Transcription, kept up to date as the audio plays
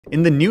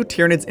In the new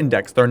Tyranids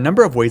index, there are a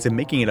number of ways of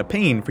making it a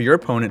pain for your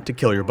opponent to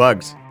kill your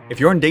bugs. If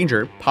you're in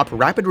danger, pop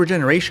Rapid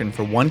Regeneration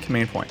for 1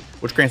 command point,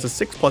 which grants a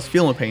 6+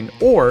 Feel No Pain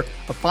or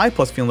a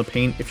 5+ Feel No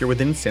Pain if you're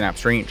within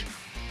Synapse range.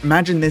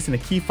 Imagine this in a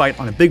key fight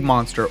on a big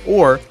monster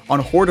or on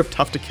a horde of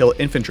tough to kill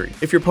infantry.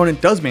 If your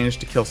opponent does manage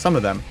to kill some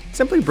of them,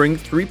 simply bring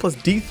 3+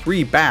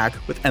 D3 back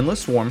with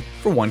Endless Swarm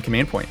for 1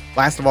 command point.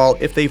 Last of all,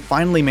 if they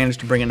finally manage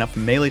to bring enough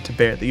melee to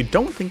bear that you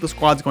don't think the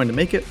squad's going to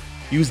make it,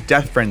 use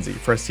Death Frenzy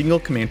for a single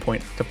command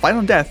point to fight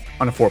on death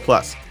on a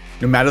 4+.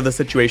 No matter the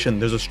situation,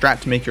 there's a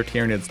strat to make your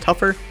Tyranids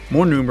tougher,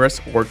 more numerous,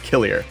 or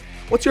killier.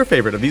 What's your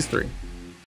favorite of these three?